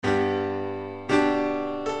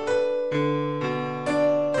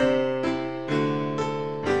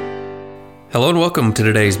Hello and welcome to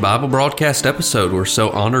today's Bible broadcast episode. We're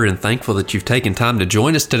so honored and thankful that you've taken time to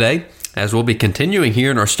join us today as we'll be continuing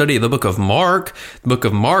here in our study of the book of Mark. The book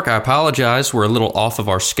of Mark, I apologize, we're a little off of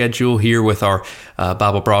our schedule here with our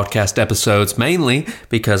Bible broadcast episodes, mainly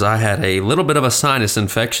because I had a little bit of a sinus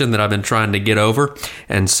infection that I've been trying to get over.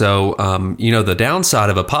 And so, the downside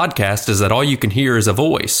of a podcast is that all you can hear is a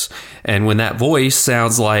voice. And when that voice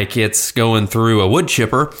sounds like it's going through a wood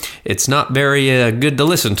chipper, it's not very good to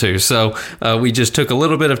listen to. So we just took a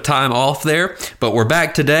little bit of time off there, but we're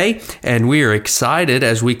back today and we are excited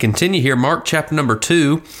as we continue here. Mark chapter number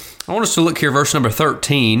 2. I want us to look here, verse number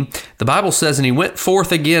 13. The Bible says, "And he went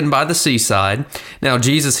forth again by the seaside." Now,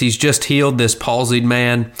 Jesus, he's just healed this palsied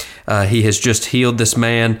man. He has just healed this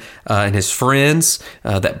man and his friends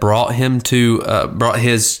that brought him to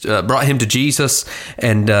Jesus.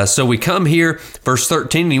 And so we come here, verse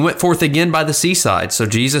 13, "And he went forth again by the seaside." So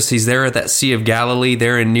Jesus, he's there at that Sea of Galilee,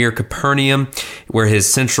 there in near Capernaum, where his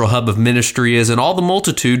central hub of ministry is. And all the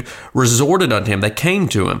multitude resorted unto him. They came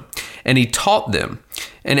to him, and he taught them.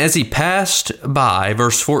 And as he passed by,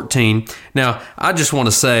 verse 14, now I just want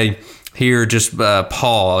to say here, just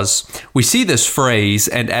pause. We see this phrase,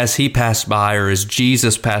 "and as he passed by," or as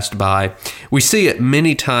Jesus passed by. We see it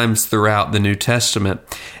many times throughout the New Testament,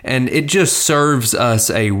 and it just serves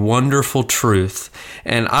us a wonderful truth.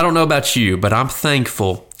 And I don't know about you, but I'm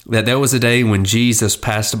thankful that there was a day when Jesus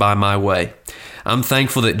passed by my way. I'm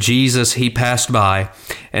thankful that Jesus, he passed by,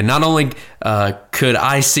 and not only could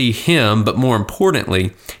I see him, but more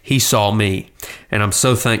importantly, he saw me. And I'm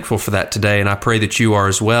so thankful for that today, and I pray that you are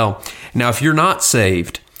as well. Now, if you're not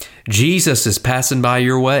saved, Jesus is passing by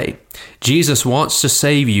your way. Jesus wants to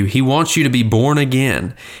save you. He wants you to be born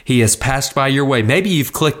again. He has passed by your way. Maybe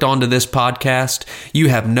you've clicked onto this podcast. You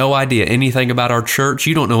have no idea anything about our church.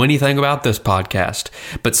 You don't know anything about this podcast.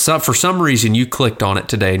 But for some reason, you clicked on it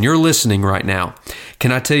today and you're listening right now.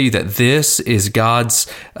 Can I tell you that this is God's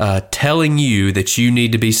telling you that you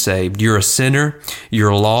need to be saved? You're a sinner.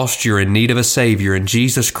 You're lost. You're in need of a Savior. And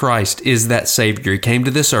Jesus Christ is that Savior. He came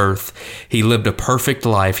to this earth. He lived a perfect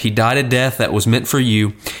life. He died a death that was meant for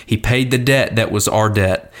you. He paid the debt that was our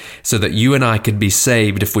debt so that you and I could be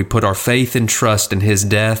saved if we put our faith and trust in his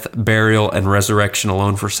death, burial, and resurrection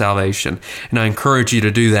alone for salvation. And I encourage you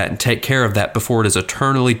to do that and take care of that before it is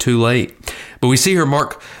eternally too late. But we see here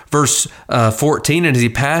Mark verse 14, "And as he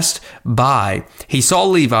passed by, he saw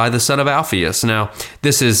Levi, the son of Alphaeus." Now,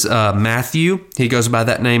 this is Matthew. He goes by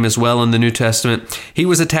that name as well in the New Testament. He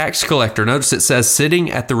was a tax collector. Notice it says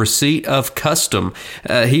sitting at the receipt of custom.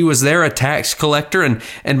 He was there a tax collector.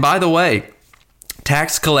 And by the way,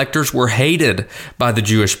 tax collectors were hated by the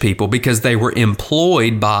Jewish people because they were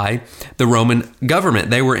employed by the Roman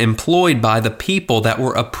government. They were employed by the people that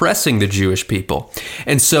were oppressing the Jewish people.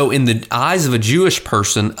 And so in the eyes of a Jewish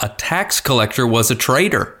person, a tax collector was a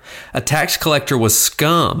traitor. A tax collector was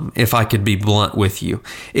scum, if I could be blunt with you.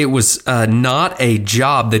 It was not a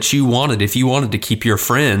job that you wanted if you wanted to keep your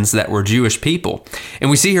friends that were Jewish people.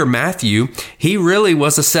 And we see here Matthew, he really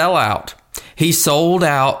was a sellout. He sold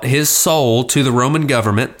out his soul to the Roman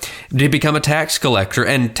government to become a tax collector.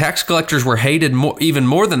 And tax collectors were hated even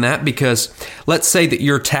more than that because let's say that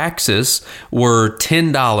your taxes were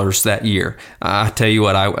 $10 that year. I tell you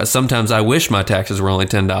what, sometimes I wish my taxes were only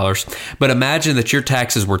 $10. But imagine that your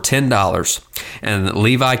taxes were $10 and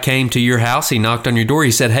Levi came to your house. He knocked on your door.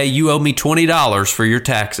 He said, "Hey, you owe me $20 for your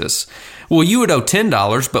taxes." Well, you would owe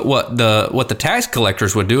 $10, but what the tax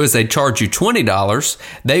collectors would do is they'd charge you $20.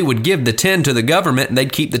 They would give the 10 to the government, and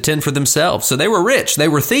they'd keep the 10 for themselves. So they were rich. They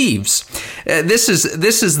were thieves. This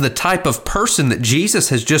is the type of person that Jesus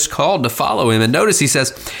has just called to follow him. And notice he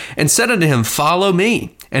says, "And said unto him, Follow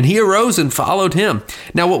me. And he arose and followed him."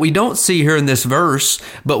 Now, what we don't see here in this verse,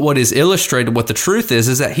 but what is illustrated, what the truth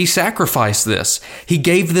is that he sacrificed this. He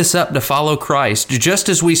gave this up to follow Christ. Just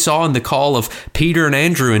as we saw in the call of Peter and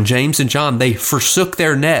Andrew and James and John, they forsook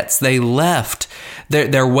their nets. They left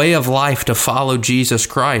their way of life to follow Jesus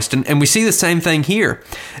Christ. And we see the same thing here.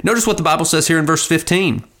 Notice what the Bible says here in verse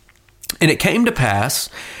 15. "And it came to pass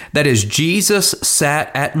that as Jesus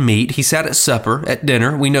sat at meat," he sat at supper, at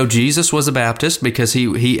dinner. We know Jesus was a Baptist because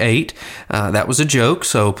he ate. That was a joke,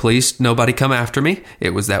 so please nobody come after me.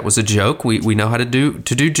 That was a joke. We know how to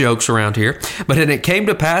do jokes around here. But and it came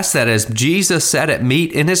to pass that as Jesus sat at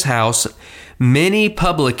meat in his house, many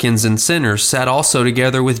publicans and sinners sat also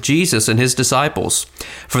together with Jesus and his disciples.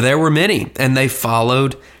 For there were many, and they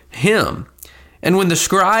followed him. And when the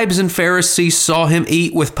scribes and Pharisees saw him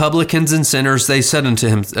eat with publicans and sinners, they said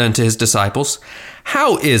unto his disciples,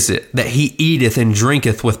 How is it that he eateth and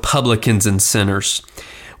drinketh with publicans and sinners?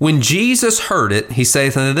 When Jesus heard it, he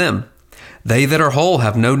saith unto them, They that are whole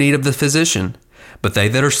have no need of the physician, but they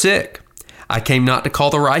that are sick. I came not to call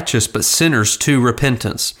the righteous, but sinners to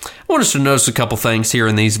repentance. I want us to notice a couple things here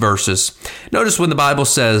in these verses. Notice when the Bible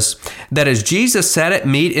says that as Jesus sat at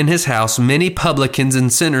meat in his house, many publicans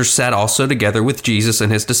and sinners sat also together with Jesus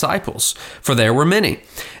and his disciples, for there were many.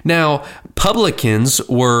 Now, publicans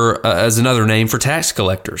were as another name for tax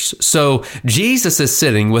collectors. So Jesus is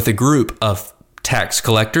sitting with a group of tax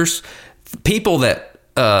collectors, people that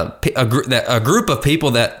a group of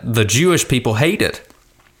people that the Jewish people hated.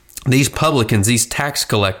 These publicans, these tax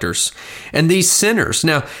collectors, and these sinners.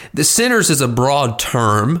 Now, the sinners is a broad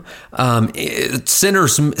term.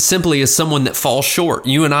 Sinners simply is someone that falls short.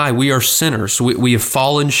 You and I, we are sinners. We have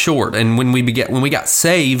fallen short. And when we got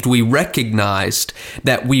saved, we recognized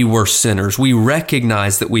that we were sinners. We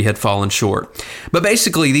recognized that we had fallen short. But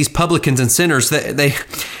basically, these publicans and sinners,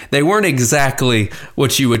 they weren't exactly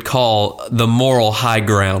what you would call the moral high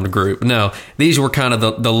ground group. No, these were kind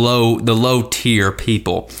of the low tier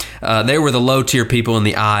people. They were the low tier people in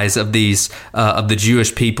the eyes of these of the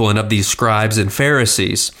Jewish people and of these scribes and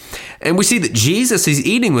Pharisees. And we see that Jesus is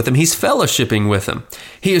eating with them. He's fellowshipping with them.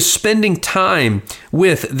 He is spending time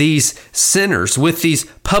with these sinners, with these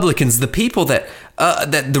publicans, the people that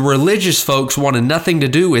the religious folks wanted nothing to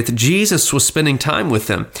do with. Jesus was spending time with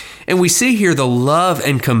them. And we see here the love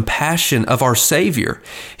and compassion of our Savior.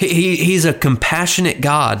 He's a compassionate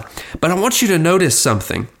God. But I want you to notice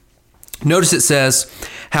something. Notice it says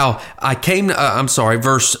how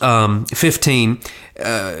verse 15,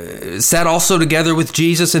 sat also together with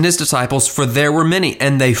Jesus and his disciples, for there were many,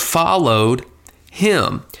 and they followed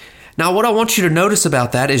him. Now, what I want you to notice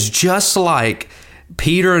about that is just like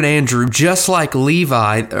Peter and Andrew, just like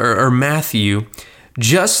Levi or Matthew,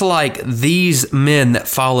 just like these men that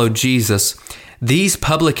followed Jesus, these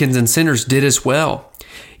publicans and sinners did as well.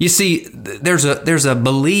 You see, there's a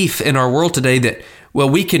belief in our world today that, well,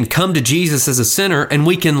 we can come to Jesus as a sinner and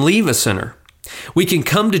we can leave a sinner. We can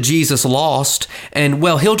come to Jesus lost and,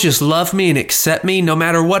 well, he'll just love me and accept me no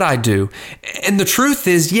matter what I do. And the truth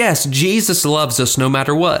is, yes, Jesus loves us no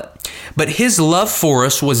matter what. But his love for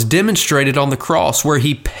us was demonstrated on the cross where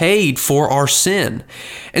he paid for our sin.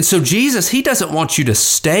 And so Jesus, he doesn't want you to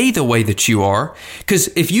stay the way that you are. Because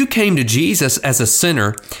if you came to Jesus as a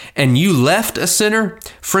sinner and you left a sinner,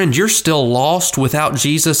 friend, you're still lost without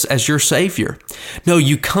Jesus as your Savior. No,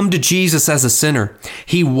 you come to Jesus as a sinner.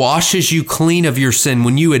 He washes you clean of your sin.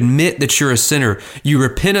 When you admit that you're a sinner, you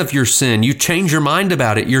repent of your sin, you change your mind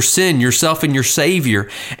about it, your sin, yourself, and your Savior,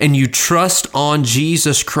 and you trust on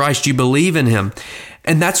Jesus Christ. You believe in him.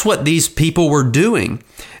 And that's what these people were doing.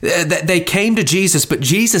 They came to Jesus, but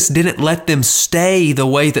Jesus didn't let them stay the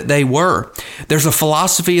way that they were. There's a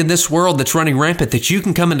philosophy in this world that's running rampant that you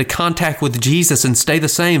can come into contact with Jesus and stay the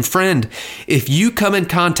same. Friend, if you come in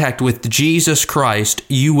contact with Jesus Christ,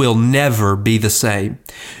 you will never be the same.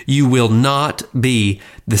 You will not be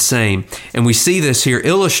the same. And we see this here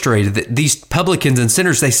illustrated that these publicans and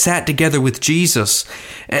sinners, they sat together with Jesus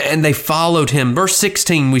and they followed him. Verse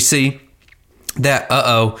 16, we see that,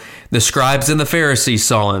 the scribes and the Pharisees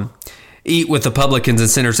saw him eat with the publicans and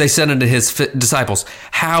sinners. They said unto his disciples,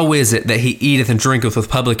 how is it that he eateth and drinketh with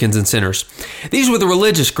publicans and sinners? These were the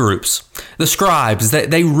religious groups, the scribes.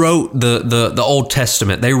 They wrote the Old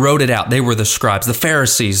Testament. They wrote it out. They were the scribes. The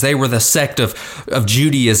Pharisees, they were the sect of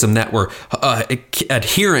Judaism that were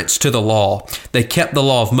adherents to the law. They kept the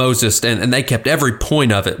law of Moses and they kept every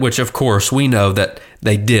point of it, which of course we know that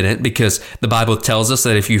they didn't, because the Bible tells us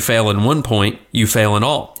that if you fail in one point, you fail in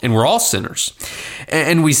all. And we're all sinners.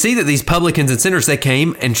 And we see that these publicans and sinners, they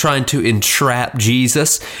came and trying to entrap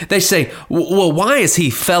Jesus. They say, well, why is he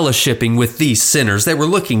fellowshipping with these sinners? They were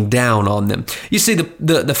looking down on them. You see,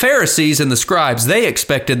 the Pharisees and the scribes, they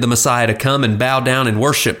expected the Messiah to come and bow down and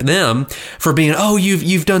worship them for being, oh,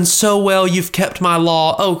 you've done so well. You've kept my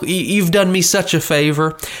law. Oh, you've done me such a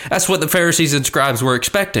favor. That's what the Pharisees and scribes were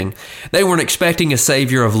expecting. They weren't expecting a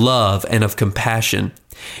Savior of love and of compassion.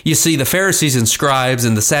 You see, the Pharisees and scribes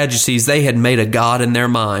and the Sadducees, they had made a God in their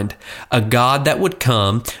mind, a God that would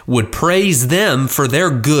come, would praise them for their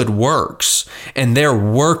good works and their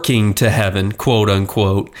working to heaven, quote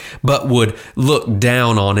unquote, but would look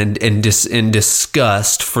down on and in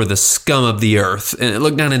disgust for the scum of the earth, and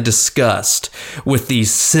look down in disgust with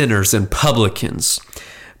these sinners and publicans.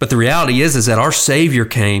 But the reality is that our Savior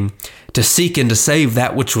came to seek and to save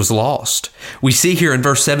that which was lost. We see here in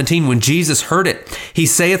verse 17, when Jesus heard it, he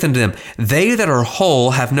saith unto them, they that are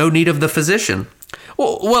whole have no need of the physician.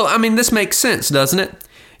 Well, I mean, this makes sense, doesn't it?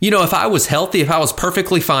 If I was healthy, if I was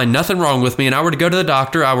perfectly fine, nothing wrong with me, and I were to go to the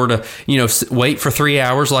doctor, I were to, wait for 3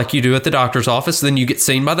 hours like you do at the doctor's office, then you get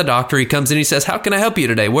seen by the doctor. He comes in, he says, how can I help you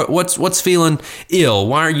today? What's feeling ill?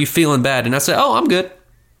 Why are you feeling bad? And I say, oh, I'm good.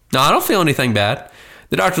 No, I don't feel anything bad.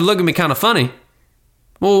 The doctor looked at me kind of funny.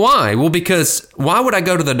 Well, why? Well, because why would I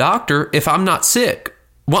go to the doctor if I'm not sick?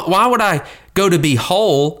 Why would I go to be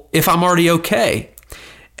whole if I'm already okay?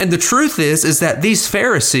 And the truth is that these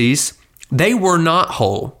Pharisees, they were not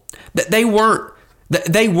whole. They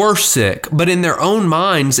were sick, but in their own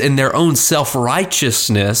minds, in their own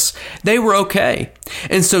self-righteousness, they were okay.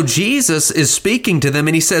 And so Jesus is speaking to them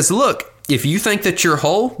and he says, look, if you think that you're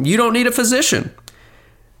whole, you don't need a physician.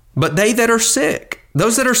 But they that are sick,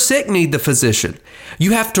 those that are sick need the physician.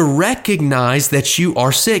 You have to recognize that you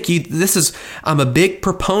are sick. I'm a big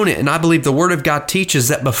proponent, and I believe the Word of God teaches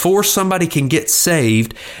that before somebody can get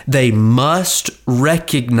saved, they must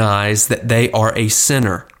recognize that they are a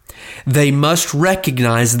sinner. They must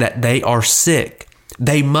recognize that they are sick.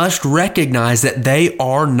 They must recognize that they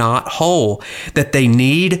are not whole, that they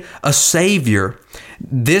need a Savior.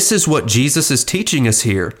 This is what Jesus is teaching us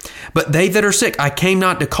here. But they that are sick, I came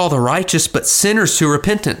not to call the righteous, but sinners to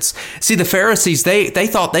repentance. See, the Pharisees, they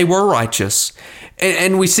thought they were righteous.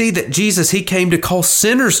 And we see that Jesus, he came to call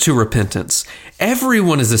sinners to repentance.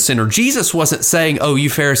 Everyone is a sinner. Jesus wasn't saying, oh, you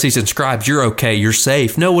Pharisees and scribes, you're okay, you're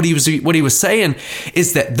safe. No, what he was saying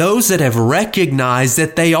is that those that have recognized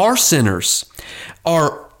that they are sinners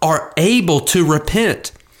are able to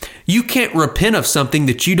repent. You can't repent of something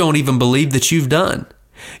that you don't even believe that you've done.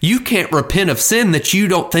 You can't repent of sin that you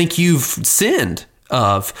don't think you've sinned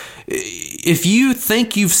of. If you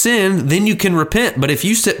think you've sinned, then you can repent. But if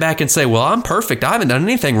you sit back and say, well, I'm perfect, I haven't done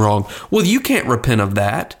anything wrong, well, you can't repent of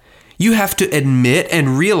that. You have to admit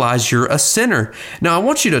and realize you're a sinner. Now, I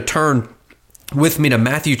want you to turn with me to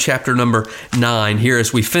Matthew chapter number 9 here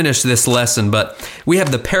as we finish this lesson, but we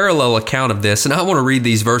have the parallel account of this, and I want to read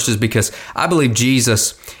these verses because I believe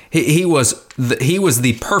Jesus, he was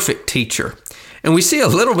the perfect teacher. And we see a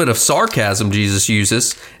little bit of sarcasm Jesus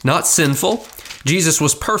uses, not sinful. Jesus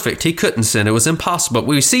was perfect. He couldn't sin. It was impossible.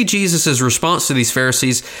 We see Jesus' response to these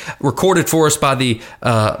Pharisees recorded for us by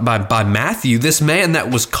by Matthew, this man that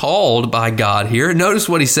was called by God here. Notice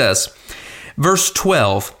what he says. Verse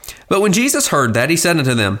 12, but when Jesus heard that, he said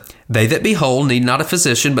unto them, they that be whole need not a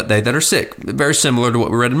physician, but they that are sick. Very similar to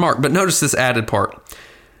what we read in Mark. But notice this added part.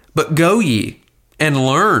 But go ye and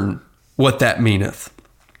learn what that meaneth.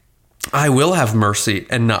 I will have mercy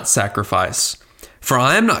and not sacrifice. For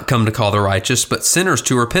I am not come to call the righteous, but sinners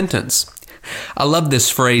to repentance. I love this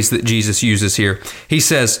phrase that Jesus uses here. He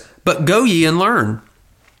says, but go ye and learn.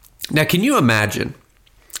 Now, can you imagine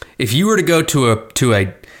if you were to go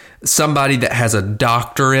to somebody that has a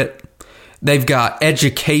doctorate, they've got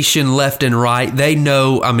education left and right. They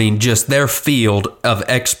know, just their field of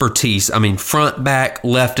expertise. Front, back,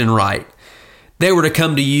 left, and right. They were to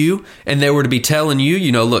come to you and they were to be telling you,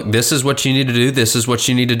 look, this is what you need to do. This is what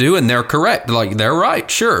you need to do. And they're correct. Like, they're right.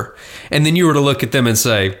 Sure. And then you were to look at them and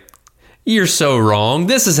say, you're so wrong.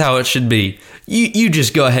 This is how it should be. You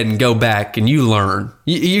just go ahead and go back and you learn.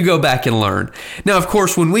 You go back and learn. Now, of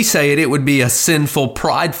course, when we say it, it would be a sinful,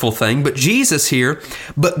 prideful thing. But Jesus here,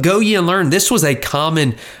 but go ye and learn. This was a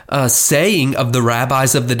common saying of the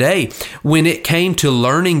rabbis of the day. When it came to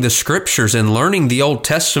learning the scriptures and learning the Old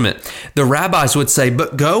Testament, the rabbis would say,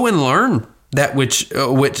 but go and learn that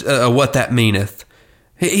what that meaneth.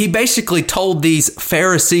 He basically told these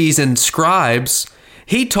Pharisees and scribes,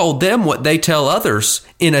 he told them what they tell others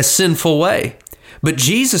in a sinful way. But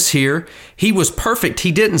Jesus here, he was perfect.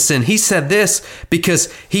 He didn't sin. He said this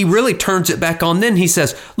because he really turns it back on then. He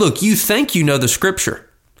says, look, you think you know the scripture.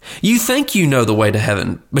 You think you know the way to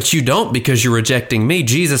heaven, but you don't because you're rejecting me.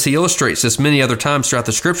 Jesus, he illustrates this many other times throughout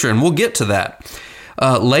the scripture, and we'll get to that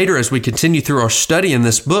later as we continue through our study in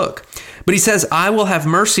this book. But he says, I will have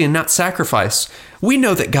mercy and not sacrifice. We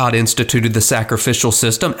know that God instituted the sacrificial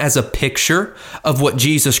system as a picture of what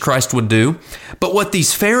Jesus Christ would do. But what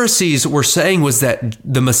these Pharisees were saying was that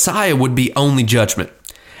the Messiah would be only judgment.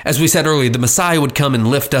 As we said earlier, the Messiah would come and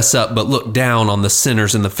lift us up, but look down on the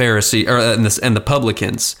sinners and the Pharisees and the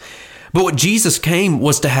publicans. But what Jesus came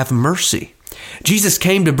was to have mercy. Jesus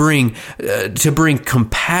came to bring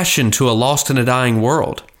compassion to a lost and a dying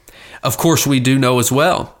world. Of course, we do know as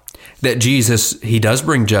well that Jesus, he does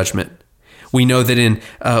bring judgment. We know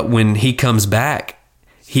that when he comes back,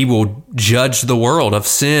 he will judge the world of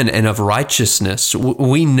sin and of righteousness.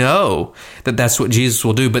 We know that that's what Jesus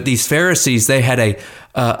will do. But these Pharisees, they had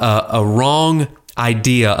a wrong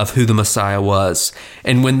idea of who the Messiah was.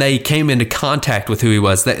 And when they came into contact with who he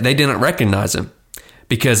was, they didn't recognize him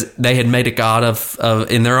because they had made a god of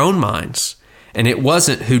in their own minds. And it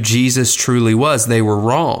wasn't who Jesus truly was. They were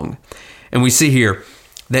wrong. And we see here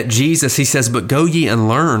that Jesus, he says, but go ye and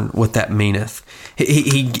learn what that meaneth.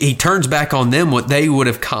 He turns back on them what they would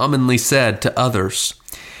have commonly said to others.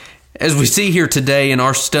 As we see here today in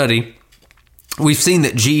our study, we've seen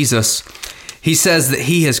that Jesus, he says that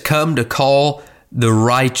he has come to call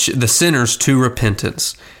the sinners to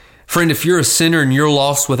repentance. Friend, if you're a sinner and you're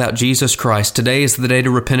lost without Jesus Christ, today is the day to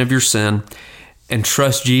repent of your sin and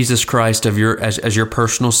trust Jesus Christ as your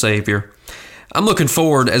personal Savior. I'm looking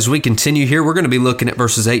forward as we continue here. We're going to be looking at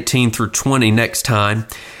verses 18 through 20 next time.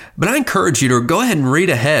 But I encourage you to go ahead and read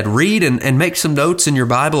ahead. Read and make some notes in your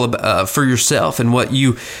Bible for yourself and what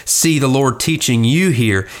you see the Lord teaching you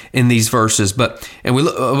here in these verses. But we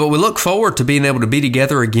look forward to being able to be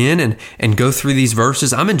together again and go through these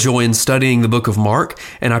verses. I'm enjoying studying the book of Mark,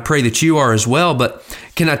 and I pray that you are as well. But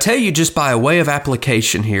can I tell you, just by a way of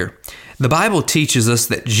application here, the Bible teaches us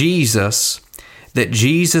that Jesus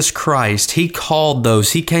Christ, he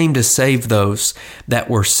came to save those that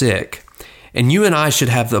were sick. And you and I should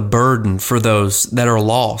have the burden for those that are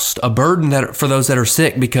lost, a burden for those that are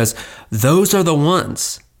sick, because those are the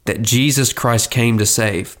ones that Jesus Christ came to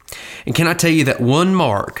save. And can I tell you that one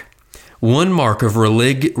mark of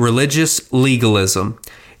religious legalism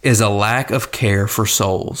is a lack of care for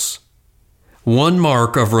souls. One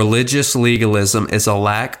mark of religious legalism is a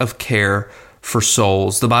lack of care for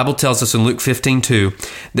souls. The Bible tells us in Luke 15:2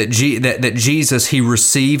 that Jesus, he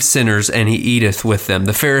receives sinners and he eateth with them.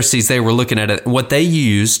 The Pharisees, they were looking at it, what they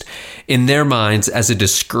used in their minds as a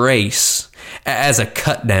disgrace, as a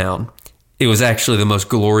cut down. It was actually the most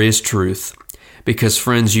glorious truth. Because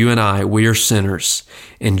friends, you and I, we are sinners,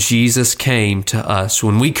 and Jesus came to us.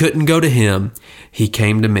 When we couldn't go to him, he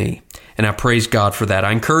came to me. And I praise God for that.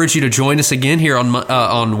 I encourage you to join us again here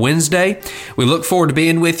on Wednesday. We look forward to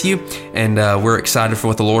being with you, and we're excited for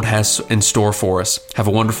what the Lord has in store for us. Have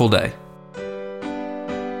a wonderful day.